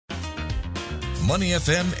Money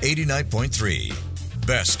FM 89.3.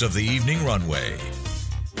 Best of the evening runway.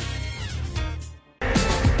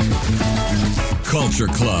 Culture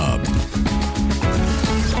Club.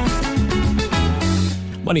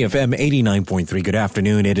 Money FM 89.3. Good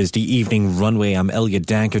afternoon. It is the evening runway. I'm Elliot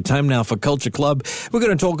Danker. Time now for Culture Club. We're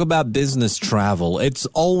going to talk about business travel. It's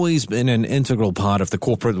always been an integral part of the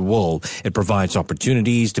corporate world. It provides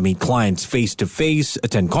opportunities to meet clients face to face,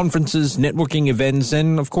 attend conferences, networking events,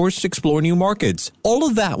 and of course, explore new markets. All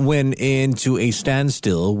of that went into a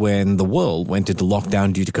standstill when the world went into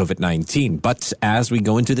lockdown due to COVID-19. But as we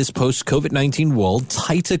go into this post-COVID-19 world,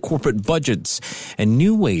 tighter corporate budgets and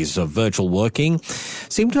new ways of virtual working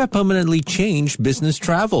seem to have permanently changed business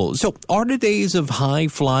travel. So are the days of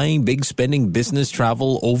high-flying, big-spending business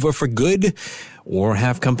travel over for good? Or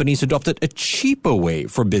have companies adopted a cheaper way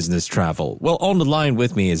for business travel? Well, on the line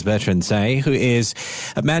with me is Bertrand Say, who is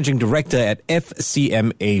a managing director at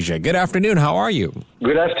FCM Asia. Good afternoon. How are you?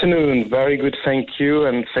 Good afternoon. Very good. Thank you.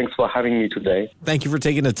 And thanks for having me today. Thank you for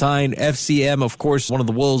taking the time. FCM, of course, one of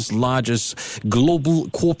the world's largest global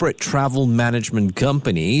corporate travel management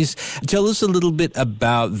companies. Tell us a little bit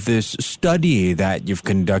about this study that you've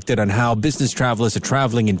conducted on how business travelers are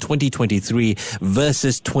traveling in 2023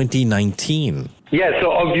 versus 2019. Yeah,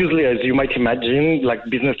 so obviously, as you might imagine, like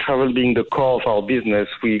business travel being the core of our business,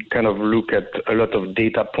 we kind of look at a lot of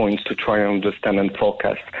data points to try and understand and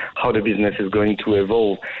forecast how the business is going to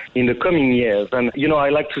evolve in the coming years. And, you know, I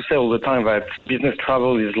like to say all the time that business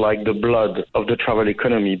travel is like the blood of the travel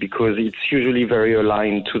economy because it's usually very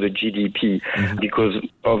aligned to the GDP because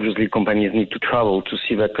obviously companies need to travel to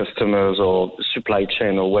see their customers or supply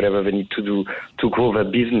chain or whatever they need to do to grow their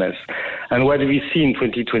business. And what we see in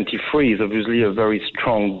 2023 is obviously a very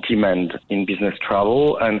strong demand in business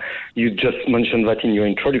travel. And you just mentioned that in your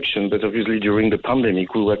introduction, but obviously during the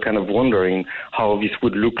pandemic, we were kind of wondering how this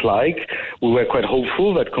would look like. We were quite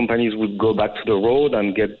hopeful that companies would go back to the road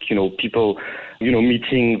and get, people,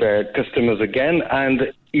 meeting their customers again.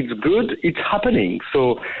 And it's good. It's happening.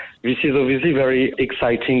 So this is obviously very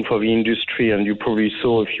exciting for the industry, and you probably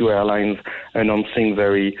saw a few airlines announcing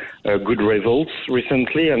very good results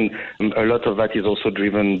recently, and a lot of that is also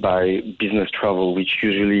driven by business travel, which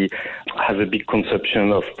usually has a big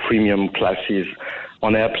consumption of premium classes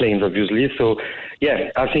on airplanes, obviously. So, yeah,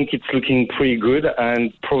 I think it's looking pretty good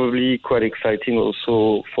and probably quite exciting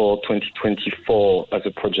also for 2024 as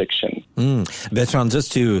a projection. Bertrand,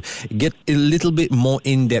 just to get a little bit more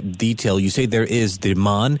in-depth detail, you say there is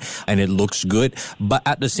demand and it looks good, but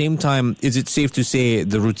at the same time, is it safe to say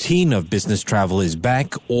the routine of business travel is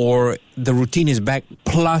back, or the routine is back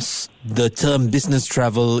plus the term business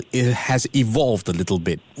travel has evolved a little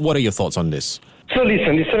bit? What are your thoughts on this? So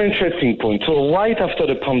listen, it's an interesting point. So right after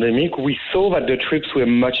the pandemic, we saw that the trips were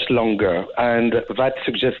much longer, and that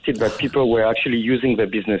suggested that people were actually using their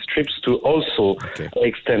business trips to also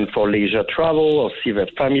extend for leisure travel or see their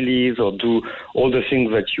families or do all the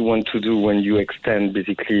things that you want to do when you extend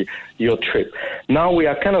basically your trip. Now we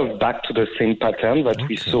are kind of back to the same pattern that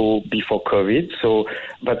we saw before COVID. So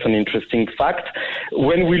that's an interesting fact.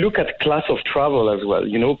 When we look at class of travel as well,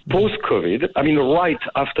 post-COVID, right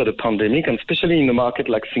after the pandemic, and especially in a market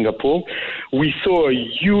like Singapore, we saw a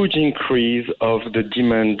huge increase of the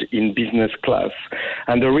demand in business class.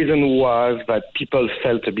 And the reason was that people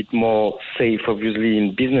felt a bit more safe, obviously,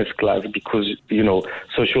 in business class because,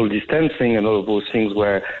 social distancing and all of those things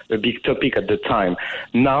were a big topic at the time.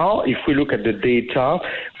 Now, if we look at the data,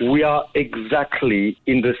 we are exactly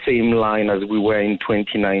in the same line as we were in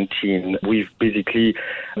 2019, with basically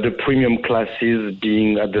the premium classes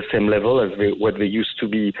being at the same level as what they used to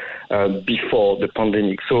be before the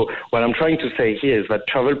pandemic. So what I'm trying to say here is that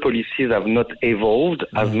travel policies have not evolved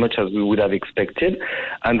as much as we would have expected,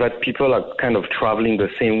 and that people are kind of traveling the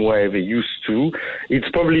same way they used to. It's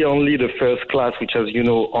probably only the first class, which, as you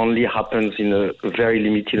know, only happens in a very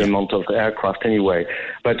limited amount of aircraft anyway.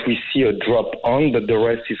 But we see a drop on, but the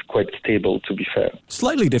rest is quite stable, to be fair.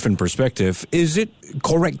 Slightly different perspective. Is it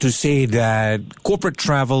correct to say that corporate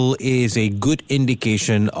travel is a good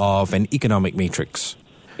indication of an economic matrix?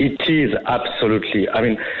 It is, absolutely.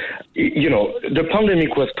 The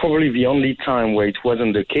pandemic was probably the only time where it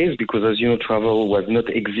wasn't the case because, as you know, travel was not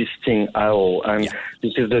existing at all. And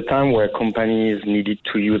this is the time where companies needed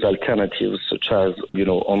to use alternatives such as,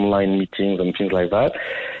 online meetings and things like that.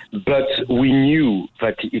 But we knew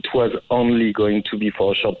that it was only going to be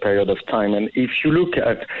for a short period of time. And if you look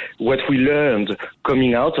at what we learned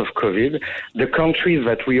coming out of COVID, the countries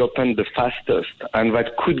that reopened the fastest and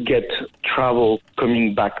that could get travel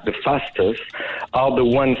coming back the fastest are the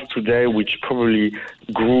ones today which probably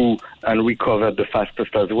grew and recovered the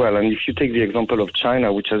fastest as well. And if you take the example of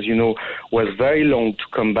China, which, as you know, was very long to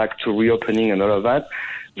come back to reopening and all of that,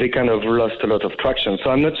 they kind of lost a lot of traction. So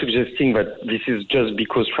I'm not suggesting that this is just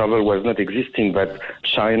because travel was not existing, that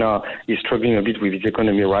China is struggling a bit with its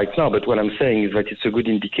economy right now. But what I'm saying is that it's a good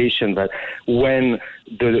indication that when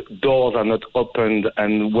the doors are not opened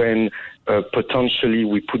and when potentially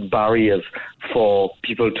we put barriers for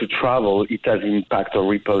people to travel, it has impact or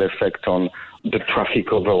ripple effect on the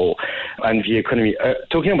traffic overall and the economy.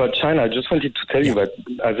 Talking about China, I just wanted to tell you that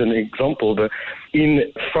as an example,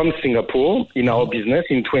 from Singapore, in our business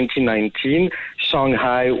in 2019,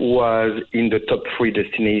 Shanghai was in the top 3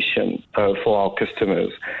 destination for our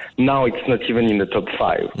customers. Now it's not even in the top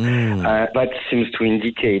 5. That seems to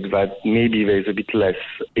indicate that maybe there's a bit less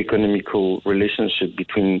economical relationship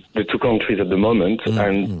between the two countries at the moment.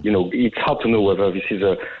 And, it's hard to know whether this is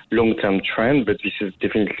a long-term trend, but this is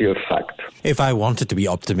definitely a fact. If I wanted to be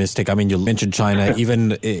optimistic, I mean, you mentioned China,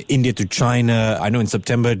 even India to China. I know in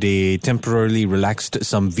September they temporarily relaxed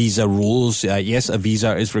some visa rules. Yes, a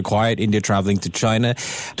visa is required, India traveling to China.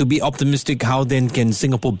 To be optimistic, how then can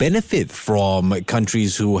Singapore benefit from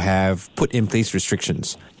countries who have put in place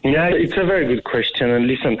restrictions? Yeah, it's a very good question. And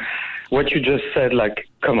listen, what you just said,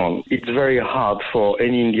 come on, it's very hard for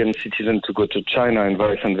any Indian citizen to go to China and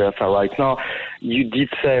vice versa right now. You did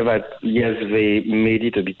say that, yes, they made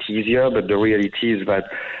it a bit easier, but the reality is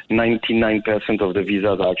that 99% of the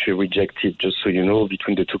visas are actually rejected, just so you know,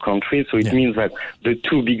 between the two countries. So it means that the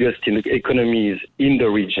two biggest economies in the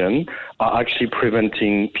region are actually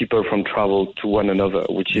preventing people from travel to one another,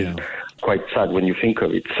 which is quite sad when you think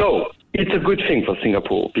of it. So it's a good thing for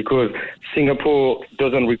Singapore because Singapore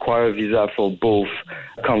doesn't require a visa for both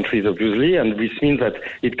countries, obviously, and this means that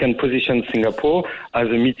it can position Singapore as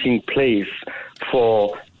a meeting place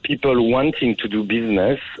for people wanting to do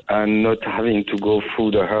business and not having to go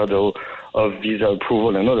through the hurdle of visa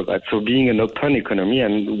approval and all of that. So being an open economy,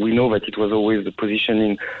 and we know that it was always the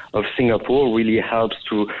positioning of Singapore, really helps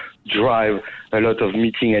to drive a lot of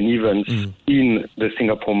meeting and events in the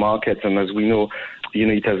Singapore market. And as we know,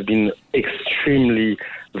 it has been extremally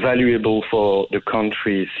valuable for the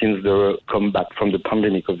country since the comeback from the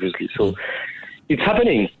pandemic, obviously. So it's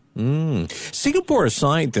happening. Singapore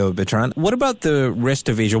aside, though, Bertrand, what about the rest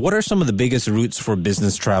of Asia? What are some of the biggest routes for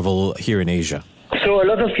business travel here in Asia? So a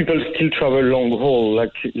lot of people still travel long haul.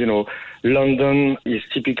 London is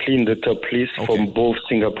typically in the top list for both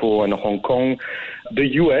Singapore and Hong Kong. The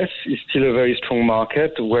US is still a very strong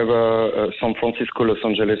market, whether San Francisco, Los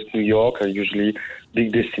Angeles, New York are usually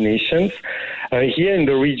big destinations. Here in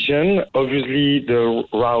the region, obviously the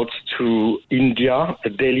routes to India,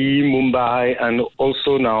 Delhi, Mumbai, and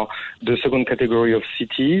also now the second category of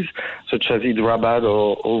cities, such as Hyderabad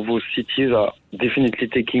or all those cities are definitely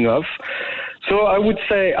taking off. So I would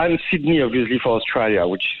say, and Sydney, obviously, for Australia,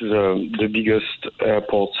 which is the biggest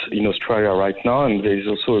airport in Australia right now, and there is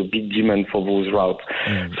also a big demand for those routes.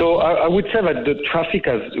 So I would say that the traffic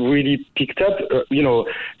has really picked up.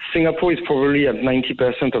 Singapore is probably at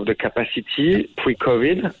 90% of the capacity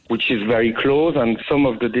pre-COVID, which is very close, and some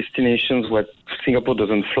of the destinations where Singapore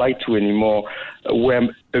doesn't fly to anymore were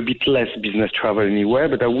a bit less business travel anywhere.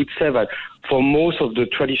 But I would say that for most of the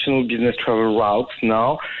traditional business travel routes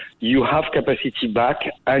now, you have capacity back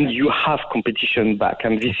and you have competition back.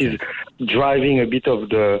 And this is driving a bit of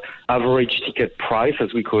the average ticket price,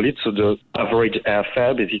 as we call it. So the average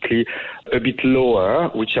airfare, basically a bit lower,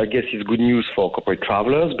 which I guess is good news for corporate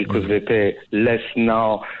travelers because they pay less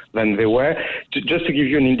now than they were. Just to give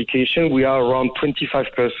you an indication, we are around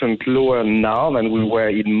 25% lower now than we were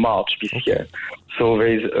in March this year. So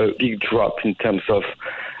there is a big drop in terms of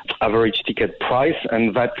average ticket price,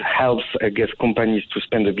 and that helps, I guess, companies to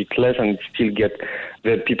spend a bit less and still get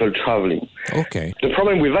the people traveling. Okay. The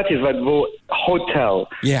problem with that is that the hotel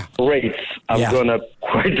rates have gone up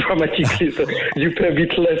quite dramatically. So you pay a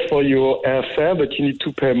bit less for your airfare, but you need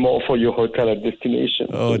to pay more for your hotel at destination.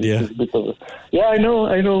 Oh, dear. I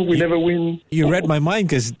know. We never win. You read my mind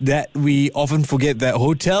because we often forget that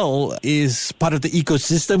hotel is part of the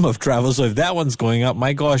ecosystem of travel. So if that one's going up,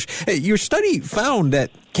 my gosh. Your study found that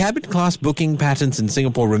cabin class booking patterns in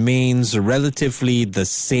Singapore remains relatively the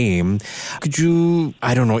same. Could you,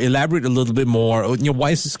 elaborate a little bit more?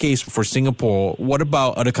 Why is this case for Singapore? What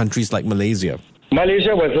about other countries like Malaysia?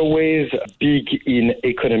 Malaysia was always big in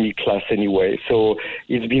economy class anyway, so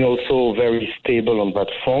it's been also very stable on that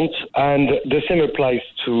front, and the same applies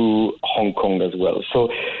to Hong Kong as well. So,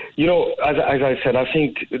 as I said, I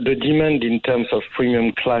think the demand in terms of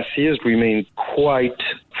premium classes remain quite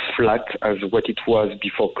flat as what it was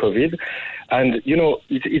before COVID. And,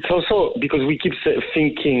 it's also because we keep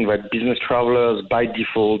thinking that business travelers by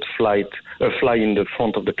default fly in the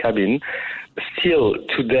front of the cabin. Still,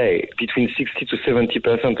 today, between 60 to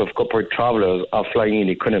 70% of corporate travelers are flying in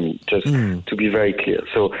economy, just to be very clear.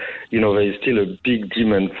 So, there is still a big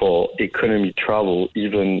demand for economy travel,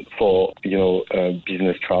 even for,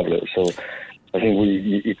 business travelers. So I think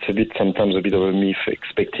it's sometimes a bit of a myth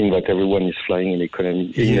expecting that everyone is flying in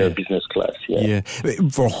economy, in business class. Yeah.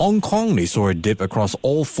 For Hong Kong, they saw a dip across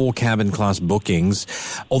all 4 cabin class bookings.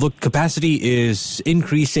 Although capacity is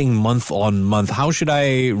increasing month on month, how should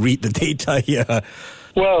I read the data here?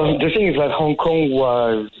 Well, the thing is that Hong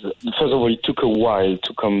Kong first of all, it took a while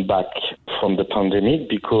to come back from the pandemic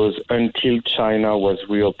because until China was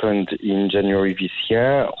reopened in January this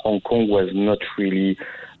year, Hong Kong was not really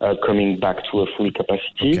coming back to a full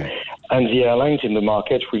capacity. Okay. And the airlines in the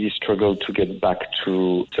market really struggled to get back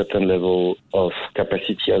to certain level of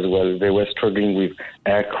capacity as well. They were struggling with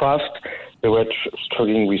aircraft. They were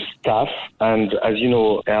struggling with staff. And as you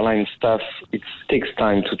know, airline staff, it takes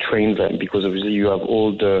time to train them because obviously you have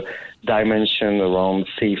all the dimension around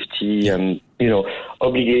safety and,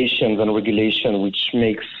 obligations and regulation, which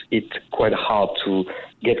makes it quite hard to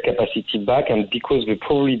get capacity back. And because they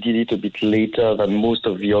probably did it a bit later than most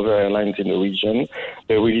of the other airlines in the region,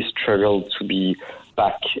 they really struggled to be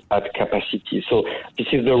back at capacity. So this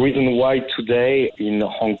is the reason why today in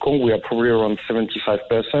Hong Kong, we are probably around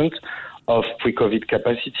 75% of pre-COVID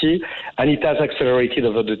capacity, and it has accelerated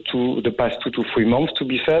over the past 2 to 3 months, to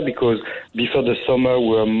be fair, because before the summer we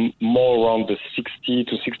were more around the 60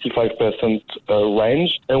 to 65%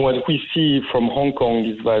 range. And what we see from Hong Kong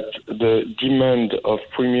is that the demand of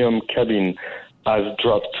premium cabin has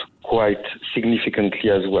dropped quite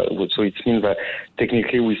significantly as well. So it means that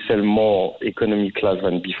technically we sell more economy class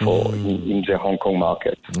than before in the Hong Kong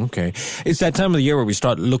market. Okay. It's that time of the year where we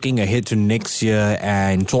start looking ahead to next year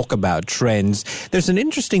and talk about trends. There's an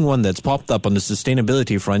interesting one that's popped up on the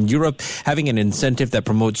sustainability front. Europe having an incentive that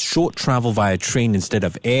promotes short travel via train instead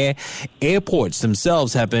of air. Airports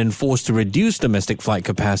themselves have been forced to reduce domestic flight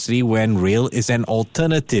capacity when rail is an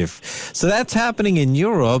alternative. So that's happening in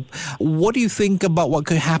Europe. What do you think about what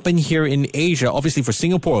could happen here in Asia? Obviously for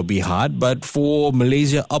Singapore it'll be hard, but for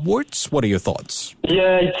Malaysia upwards, what are your thoughts?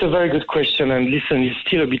 Yeah, it's a very good question. And listen, it's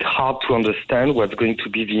still a bit hard to understand what's going to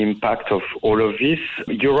be the impact of all of this.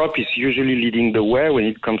 Europe is usually leading the way when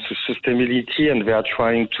it comes to sustainability, and they are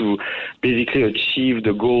trying to basically achieve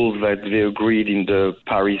the goals that they agreed in the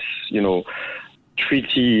Paris,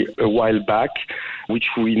 treaty a while back, which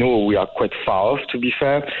we know we are quite far off, to be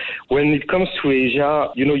fair. When it comes to Asia,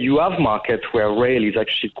 you have markets where rail is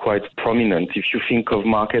actually quite prominent. If you think of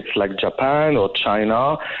markets like Japan or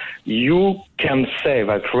China, you can say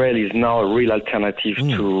that rail is now a real alternative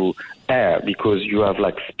to air because you have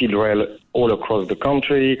like speed rail all across the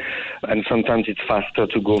country, and sometimes it's faster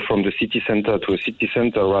to go from the city center to a city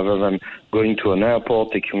center rather than going to an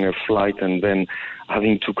airport, taking a flight, and then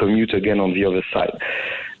having to commute again on the other side.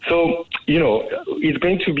 So, it's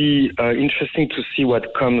going to be interesting to see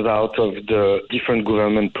what comes out of the different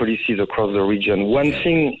government policies across the region. One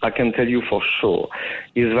thing I can tell you for sure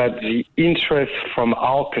is that the interest from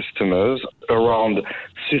our customers around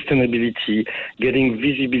sustainability, getting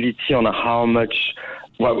visibility on how much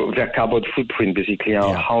their carbon footprint, basically,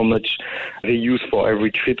 how much they use for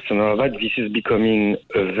every trip and all of that. This is becoming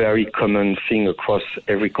a very common thing across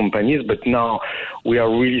every company. But now we are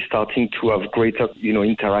really starting to have greater,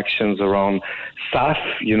 interactions around SAF,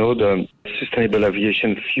 the sustainable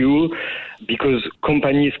aviation fuel, because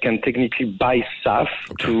companies can technically buy SAF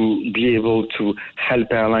to be able to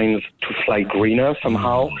help airlines to fly greener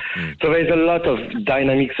somehow. So there's a lot of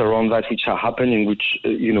dynamics around that which are happening, which,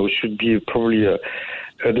 should be probably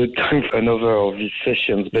the time for another of these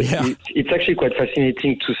sessions. But it's actually quite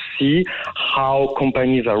fascinating to see how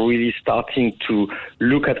companies are really starting to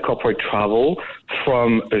look at corporate travel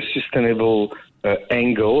from a sustainable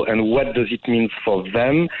angle, and what does it mean for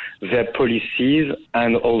them, their policies,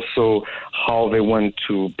 and also how they want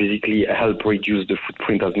to basically help reduce the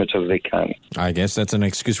footprint as much as they can. I guess that's an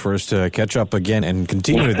excuse for us to catch up again and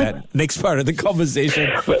continue that next part of the conversation.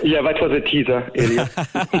 Yeah, that was a teaser,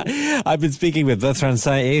 Elliot. I've been speaking with Bertrand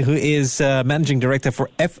Sae, who is Managing Director for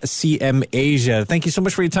FCM Asia. Thank you so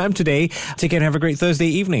much for your time today. Take care and have a great Thursday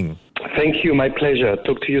evening. Thank you. My pleasure.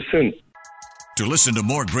 Talk to you soon. To listen to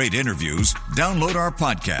more great interviews, download our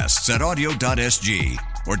podcasts at audio.sg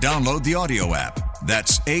or download the audio app.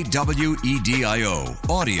 That's AWEDIO,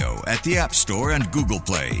 audio at the App Store and Google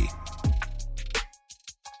Play.